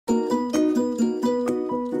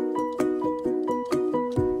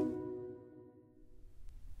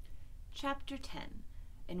Chapter 10,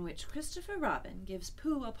 in which Christopher Robin gives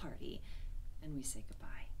Pooh a party, and we say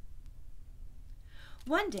goodbye.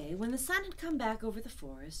 One day, when the sun had come back over the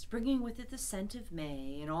forest, bringing with it the scent of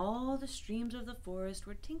May, and all the streams of the forest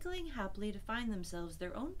were tinkling happily to find themselves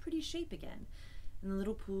their own pretty shape again, and the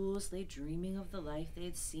little pools lay dreaming of the life they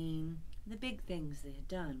had seen, and the big things they had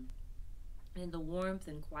done. And in the warmth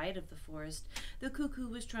and quiet of the forest, the cuckoo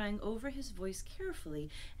was trying over his voice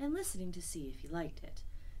carefully and listening to see if he liked it.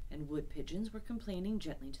 And wood pigeons were complaining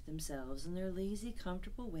gently to themselves in their lazy,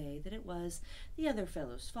 comfortable way that it was the other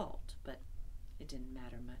fellow's fault, but it didn't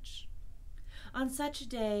matter much. On such a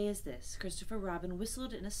day as this, Christopher Robin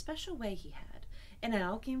whistled in a special way he had. An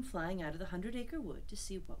owl came flying out of the 100-acre wood to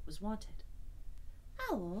see what was wanted.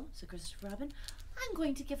 "Owl," said Christopher Robin, "I'm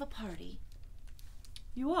going to give a party."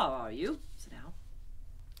 "You are you?" said Owl.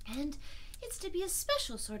 "And it's to be a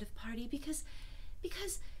special sort of party because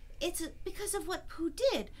of what Pooh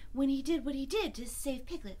did when he did what he did to save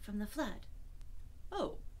Piglet from the flood."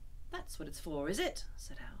 "Oh, that's what it's for, is it?"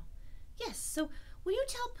 said Owl. "Yes, so will you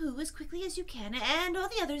tell Pooh as quickly as you can, and all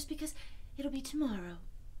the others, because it'll be tomorrow."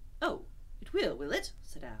 "Oh, it will it?"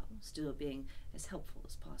 said Owl, still being as helpful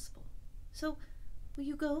as possible. "So will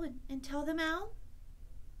you go and tell them, Owl?"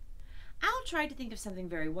 Owl tried to think of something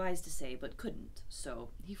very wise to say, but couldn't,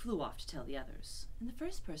 so he flew off to tell the others, and the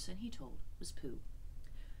first person he told was Pooh.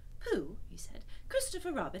 "Pooh," he said,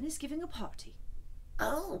 "Christopher Robin is giving a party."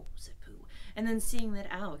 "Oh," said Pooh, and then seeing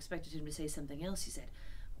that Owl expected him to say something else, he said,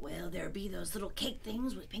 "Will there be those little cake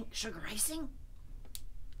things with pink sugar icing?"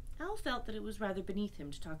 Owl felt that it was rather beneath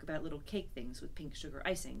him to talk about little cake things with pink sugar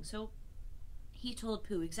icing, so he told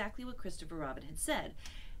Pooh exactly what Christopher Robin had said,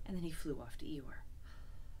 and then he flew off to Eeyore.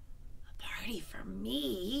 "A party for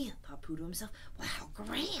me," thought Pooh to himself. "Well, how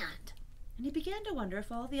grand!" And he began to wonder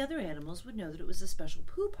if all the other animals would know that it was a special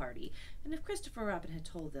Pooh party, and if Christopher Robin had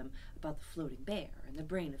told them about the floating bear and the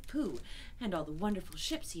brain of Pooh, and all the wonderful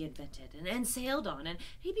ships he invented and sailed on, and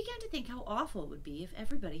he began to think how awful it would be if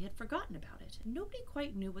everybody had forgotten about it, and nobody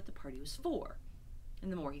quite knew what the party was for.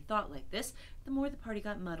 And the more he thought like this, the more the party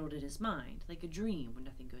got muddled in his mind, like a dream when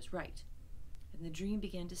nothing goes right. And the dream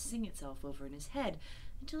began to sing itself over in his head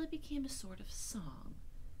until it became a sort of song.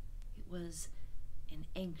 It was an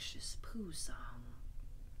anxious Pooh song.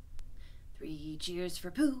 3 cheers for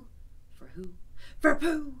Pooh. For who? For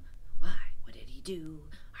Pooh! Why, what did he do?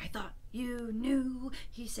 I thought you knew.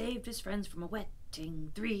 He saved his friends from a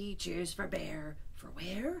wetting. 3 cheers for Bear. For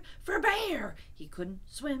where? For Bear! He couldn't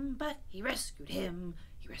swim, but he rescued him.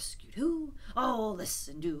 He rescued who? Oh,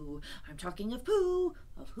 listen, do. I'm talking of Pooh.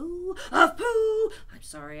 Of who? Of Pooh! I'm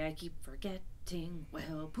sorry I keep forgetting.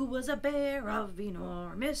 Well, Pooh was a bear of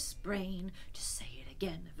enormous brain. Just say it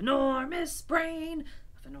again. Of enormous brain.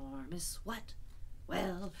 Of enormous what?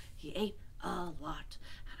 Well, he ate a lot,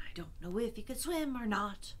 and I don't know if he could swim or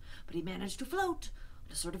not, but he managed to float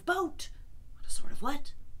on a sort of boat. On a sort of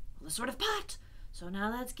what? On a sort of pot. So now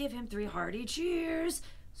let's give him 3 hearty cheers.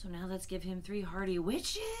 So now let's give him 3 hearty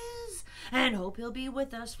wishes, and hope he'll be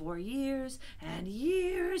with us for years and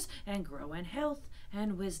years, and grow in health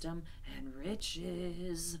and wisdom and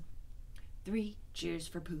riches. 3 cheers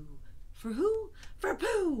for Pooh. For who? For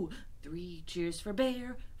Pooh! 3 cheers for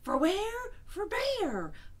Bear. For where? For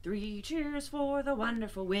Bear! 3 cheers for the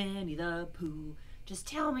wonderful Winnie-the-Pooh. Just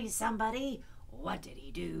tell me, somebody, what did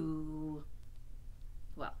he do?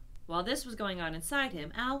 Well, while this was going on inside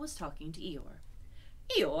him, Owl was talking to Eeyore.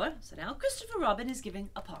 "Eeyore," said Owl, "Christopher Robin is giving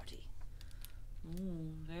a party."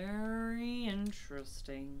 "Very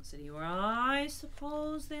interesting," said Eeyore. "I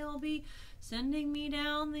suppose they'll be sending me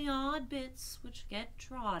down the odd bits which get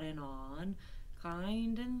trodden on.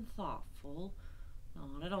 Kind and thoughtful.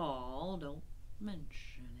 Not at all. Don't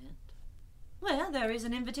mention it." "Well, there is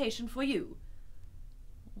an invitation for you."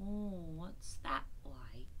 "Oh, what's that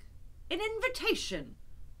like?" "An invitation."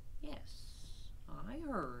 "Yes, I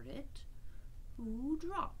heard it. Who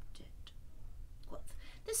dropped it?" "Well,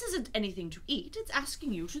 this isn't anything to eat. It's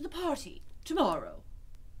asking you to the party tomorrow."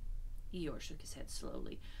 Eeyore shook his head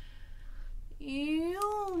slowly.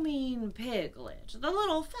 "You mean Piglet, the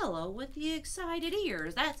little fellow with the excited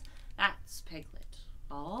ears. That's Piglet.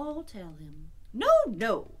 I'll tell him."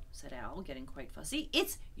 No," said Owl, getting quite fussy.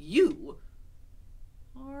 "It's you."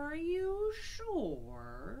 "Are you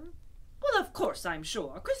sure?" "Well, of course I'm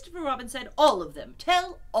sure. Christopher Robin said all of them.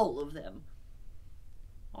 Tell all of them."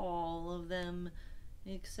 "All of them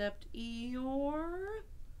except Eeyore?"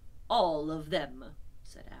 "All of them,"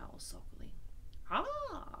 said Owl sulkily.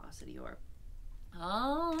 "Ah," said Eeyore.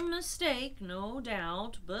 "A mistake, no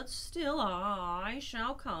doubt, but still I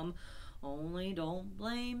shall come. Only don't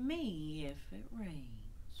blame me if it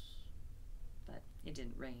rains." But it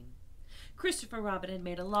didn't rain. Christopher Robin had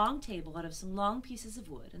made a long table out of some long pieces of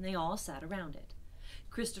wood, and they all sat around it.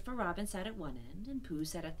 Christopher Robin sat at one end, and Pooh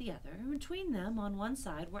sat at the other, and between them on one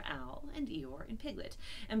side were Owl and Eeyore and Piglet,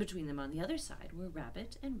 and between them on the other side were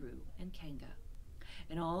Rabbit and Roo and Kanga.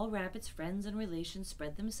 And all Rabbit's friends and relations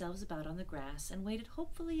spread themselves about on the grass and waited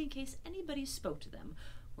hopefully in case anybody spoke to them,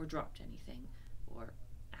 or dropped anything, or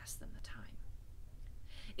asked them the time.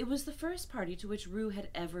 It was the first party to which Roo had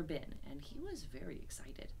ever been, and he was very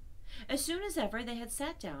excited. As soon as ever they had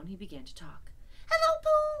sat down, he began to talk. "Hello,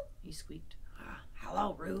 Pooh!" he squeaked.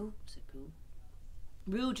 "Hello, Roo," said Pooh.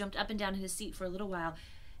 Roo jumped up and down in his seat for a little while,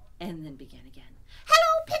 and then began again.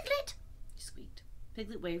 "Hello, Piglet!" he squeaked.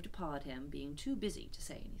 Piglet waved a paw at him, being too busy to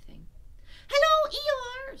say anything. "Hello,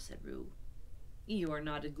 Eeyore!" said Roo. Eeyore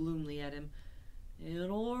nodded gloomily at him.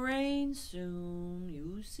 "It'll rain soon,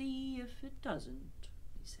 you see if it doesn't,"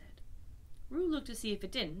 he said. Roo looked to see if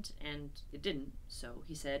it didn't, and it didn't, so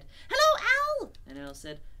he said, "Hello, Owl!" And Owl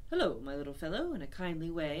said, "Hello, my little fellow," in a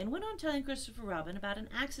kindly way, and went on telling Christopher Robin about an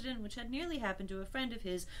accident which had nearly happened to a friend of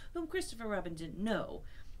his whom Christopher Robin didn't know.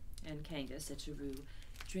 And Kanga said to Roo,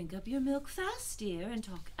 "Drink up your milk fast, dear, and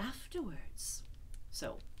talk afterwards."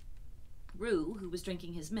 So Roo, who was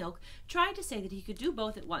drinking his milk, tried to say that he could do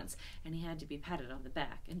both at once, and he had to be patted on the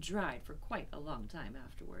back and dried for quite a long time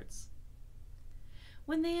afterwards.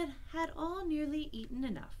 When they had all nearly eaten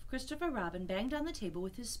enough, Christopher Robin banged on the table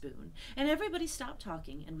with his spoon, and everybody stopped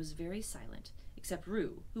talking and was very silent, except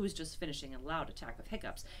Roo, who was just finishing a loud attack of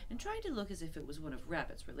hiccups and trying to look as if it was one of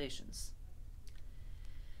Rabbit's relations.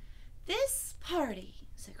 "This party,"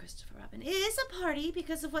 said Christopher Robin, "is a party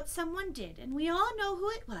because of what someone did, and we all know who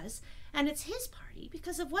it was, and it's his party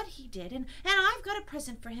because of what he did, and I've got a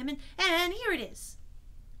present for him, and here it is."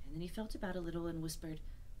 And then he felt about a little and whispered,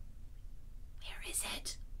 "Where is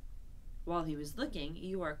it?" While he was looking,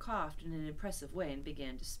 Eeyore coughed in an impressive way and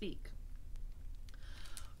began to speak.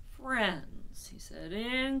 "Friends," he said,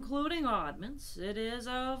 "including oddments, it is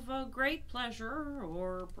of a great pleasure,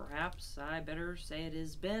 or perhaps I better say it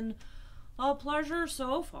has been a pleasure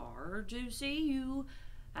so far, to see you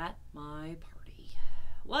at my party.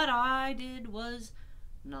 What I did was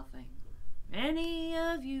nothing. Any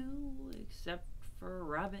of you, except for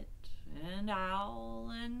Rabbit and Owl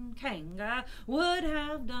and Kanga, would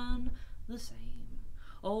have done the same.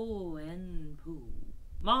 Oh, and Pooh.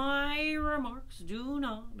 My remarks do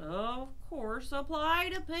not, of course, apply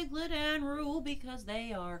to Piglet and Roo because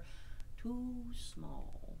they are too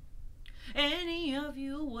small. Any of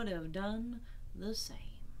you would have done the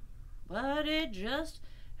same, but it just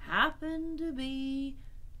happened to be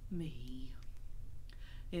me.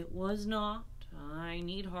 It was not, I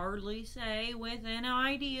need hardly say, with an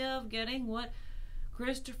idea of getting what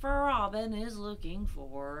Christopher Robin is looking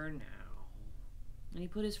for now." And he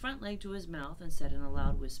put his front leg to his mouth and said in a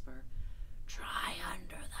loud whisper, "Try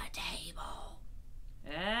under the table."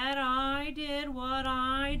 And I did what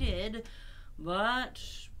I did,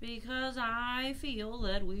 but because I feel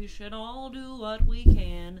that we should all do what we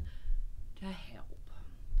can to help.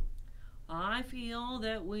 I feel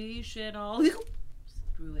that we should all... said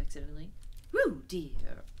Roo accidentally. "Roo,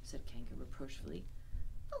 dear," said Kanga reproachfully.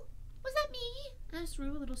 "Oh, was that me?" asked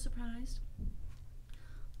Roo, a little surprised.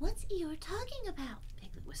 "What's Eeyore talking about?"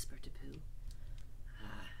 Piglet whispered to Pooh.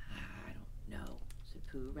 I don't know," said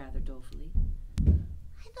Pooh rather dolefully.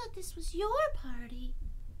 "I thought this was your party."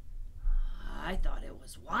 "I thought it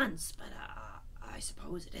was once, but I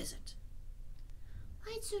suppose it isn't."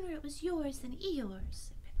 "I'd sooner it was yours than Eeyore's,"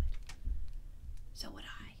 said Piglet. "So would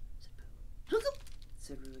I," said Pooh.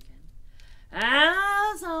 said Roo again.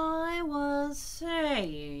 "As I was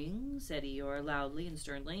saying," said Eeyore loudly and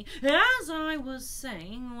sternly, "as I was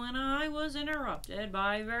saying when I was interrupted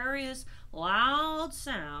by various loud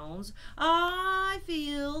sounds, I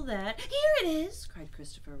feel that—" "Here it is!" cried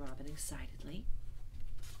Christopher Robin excitedly.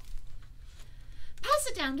 "Pass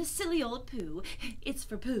it down to silly old Pooh. It's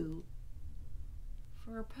for Pooh."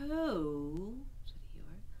 "For Pooh?" said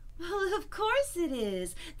Eeyore. "Well, of course it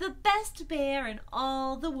is. The best bear in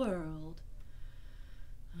all the world."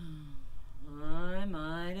 "I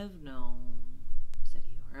might have known," said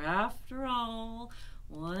Eeyore. "After all,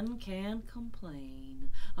 one can't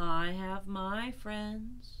complain. I have my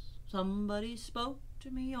friends. Somebody spoke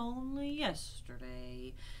to me only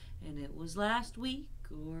yesterday, and it was last week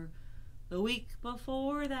or the week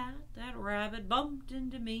before that Rabbit bumped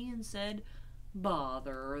into me and said,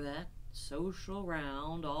 'Bother that social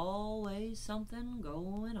round, always something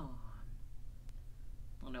going on.'"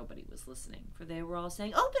 Well, nobody was listening, for they were all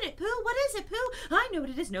saying, "Open it, Pooh! What is it, Pooh? I know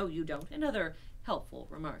what it is." "No, you don't," and other helpful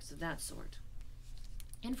remarks of that sort.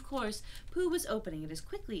 And of course, Pooh was opening it as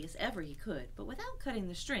quickly as ever he could, but without cutting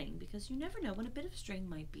the string, because you never know when a bit of string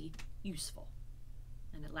might be useful.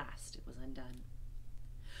 And at last it was undone.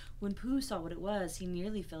 When Pooh saw what it was, he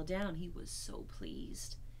nearly fell down. He was so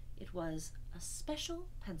pleased. It was a special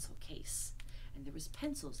pencil case, and there was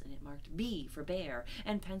pencils in it marked B for bear,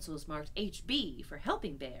 and pencils marked HB for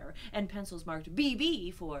helping bear, and pencils marked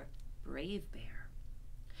BB for brave bear.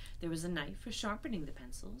 There was a knife for sharpening the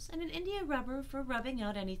pencils, and an India rubber for rubbing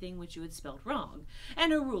out anything which you had spelt wrong,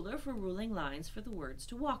 and a ruler for ruling lines for the words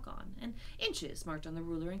to walk on, and inches marked on the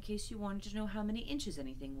ruler in case you wanted to know how many inches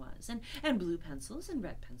anything was, and blue pencils and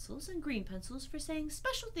red pencils and green pencils for saying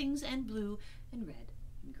special things, and blue and red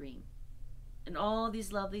and green. And all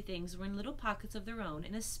these lovely things were in little pockets of their own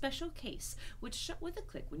in a special case which shut with a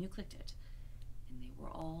click when you clicked it. And they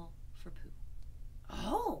were all for Pooh.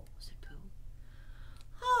 "Oh," said Pooh.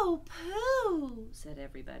 "Oh, Pooh," said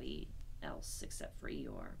everybody else except for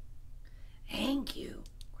Eeyore. "Thank you,"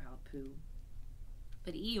 growled Pooh.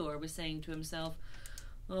 But Eeyore was saying to himself,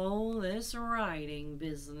 "Oh, this writing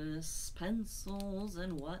business, pencils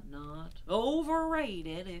and whatnot,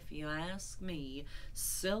 overrated if you ask me.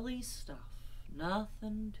 Silly stuff,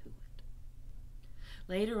 nothing to it."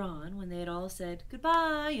 Later on, when they had all said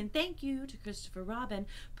goodbye and thank you to Christopher Robin,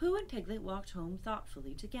 Pooh and Piglet walked home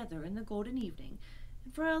thoughtfully together in the golden evening,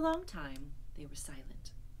 and for a long time they were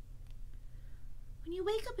silent. "When you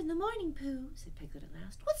wake up in the morning, Pooh," said Piglet at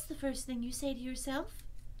last, "what's the first thing you say to yourself?"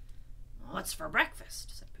 "What's for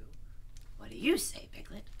breakfast?" said Pooh. "What do you say,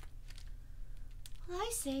 Piglet?" "Well,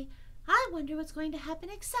 I say, I wonder what's going to happen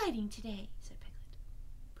exciting today," said Piglet.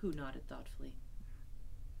 Pooh nodded thoughtfully.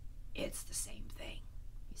 "It's the same thing,"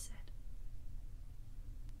 he said.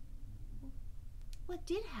 "What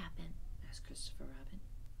did happen?" asked Christopher Robin.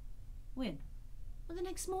 "When?" "Well, the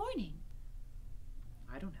next morning."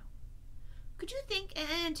 "I don't know." "Could you think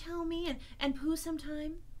and tell me and Pooh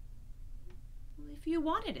sometime?" "Well, if you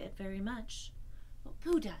wanted it very much." "Well,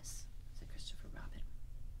 Pooh does," said Christopher Robin.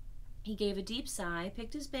 He gave a deep sigh,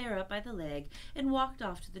 picked his bear up by the leg, and walked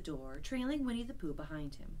off to the door, trailing Winnie-the-Pooh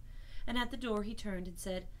behind him. And at the door he turned and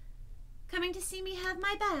said, "Coming to see me have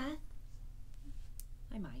my bath?"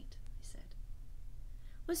 "I might," he said.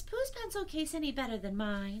 "Was Pooh's pencil case any better than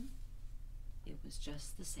mine?" "It was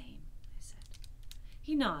just the same," I said.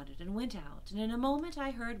 He nodded and went out, and in a moment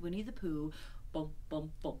I heard Winnie-the-Pooh bump,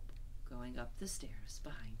 bump, bump, going up the stairs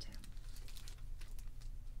behind him.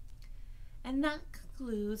 And that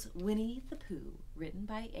concludes Winnie-the-Pooh, written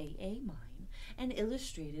by A.A. Milne and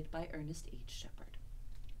illustrated by Ernest H. Shepard.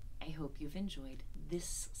 I hope you've enjoyed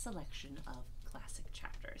this selection of classic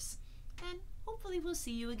chapters, and hopefully we'll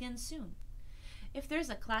see you again soon. If there's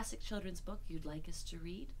a classic children's book you'd like us to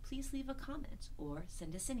read, please leave a comment or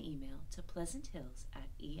send us an email to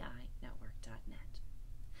pleasanthills@einetwork.net.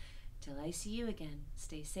 Till I see you again,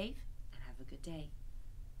 stay safe and have a good day.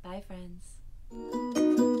 Bye, friends.